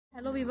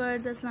Hello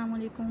viewers, assalamu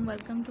alaikum.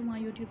 Welcome to my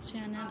YouTube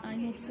channel. I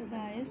hope so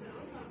guys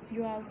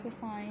you are also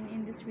fine.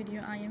 In this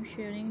video I am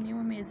sharing new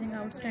amazing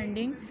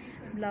outstanding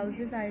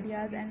blouses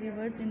ideas, and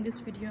viewers, in this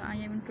video I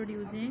am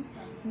introducing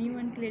new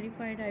and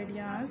clarified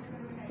ideas.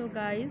 So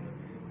guys,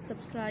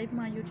 subscribe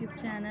my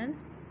YouTube channel.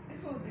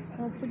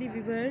 Hopefully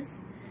viewers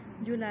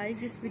you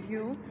like this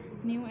video,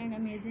 new and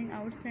amazing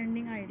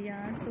outstanding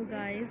ideas. So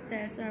guys,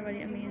 that's are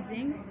very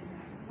amazing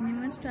new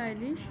and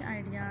stylish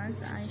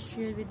ideas I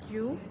share with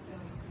you.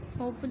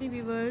 Hopefully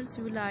viewers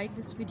you like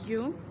this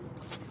video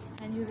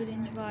and you will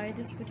enjoy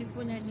this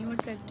beautiful and new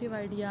attractive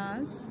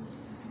ideas.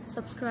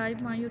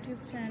 Subscribe my YouTube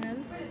channel,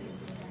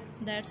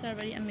 that's are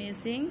very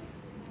amazing.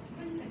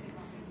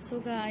 So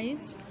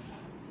guys,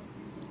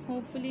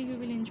 hopefully you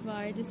will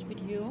enjoy this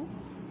video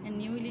and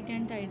new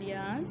elegant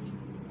ideas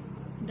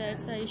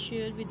that I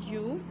share with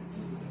you.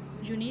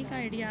 Unique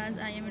ideas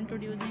I am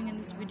introducing in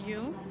this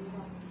video.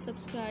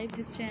 Subscribe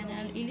this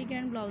channel.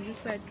 Elegant blouses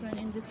pattern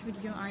in this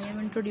video I am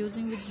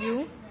introducing with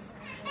you.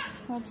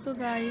 Hope so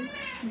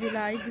guys you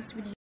like this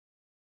video.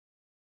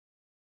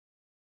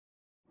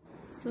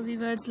 So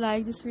viewers,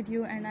 like this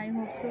video, and I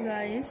hope so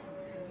guys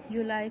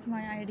you like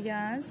my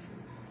ideas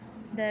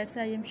that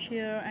I am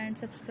share, and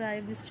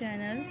subscribe this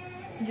channel.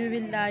 You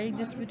will like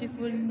this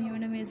beautiful new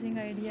and amazing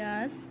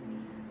ideas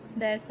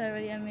that are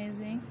very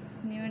amazing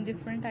new and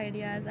different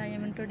ideas I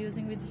am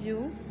introducing with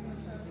you.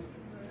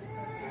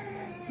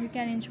 You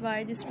can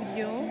enjoy this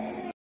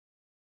video.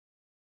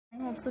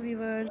 I hope so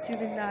viewers you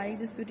will like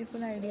this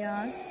beautiful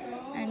ideas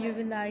and you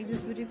will like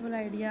this beautiful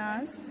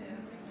ideas.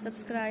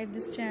 Subscribe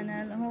this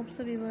channel. I hope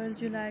so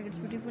viewers you like its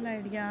beautiful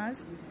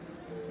ideas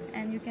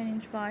and you can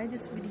enjoy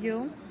this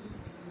video.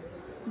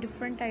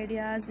 Different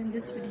ideas in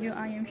this video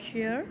I am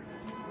share.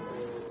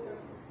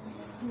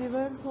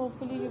 Viewers,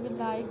 hopefully you will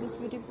like this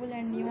beautiful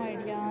and new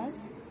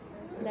ideas.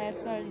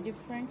 That's all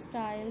different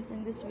styles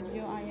in this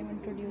video I am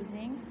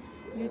introducing.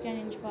 You can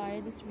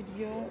enjoy this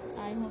video.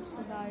 I hope so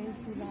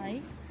guys you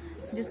like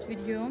this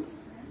video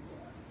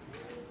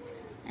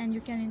and you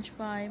can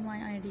enjoy my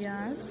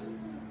ideas.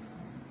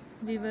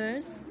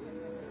 Viewers,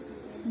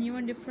 new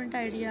and different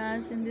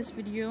ideas in this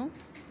video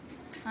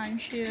I'm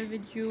share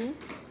with you,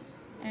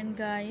 and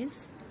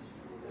guys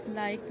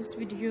like this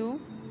video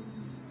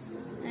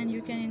and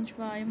you can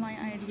enjoy my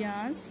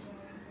ideas.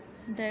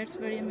 That's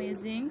very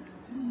amazing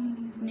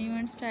new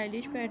and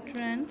stylish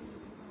pattern,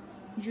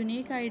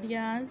 unique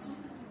ideas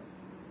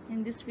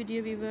in this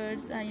video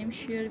viewers I am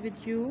share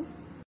with you.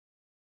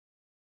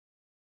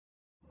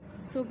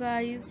 So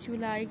guys, you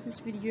like this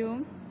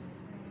video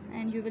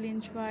and you will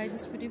enjoy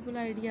this beautiful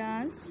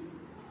ideas,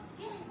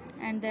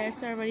 and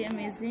that's are very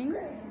amazing.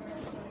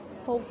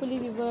 Hopefully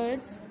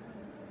viewers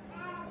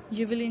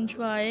you will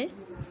enjoy.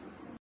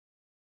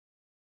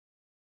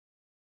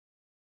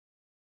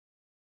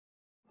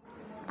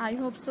 I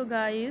hope so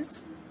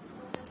guys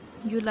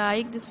you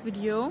like this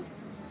video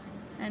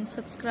and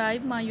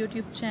subscribe my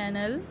YouTube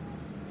channel.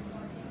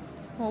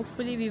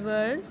 Hopefully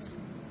viewers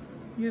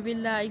you will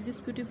like this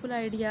beautiful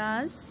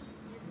ideas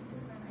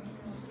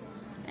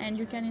and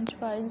you can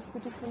enjoy this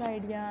beautiful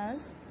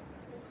ideas.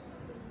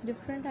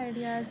 Different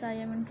ideas I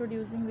am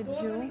introducing with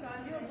you,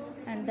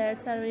 and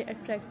that's are very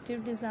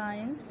attractive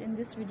designs in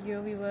this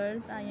video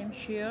viewers I am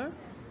share.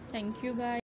 Thank you guys.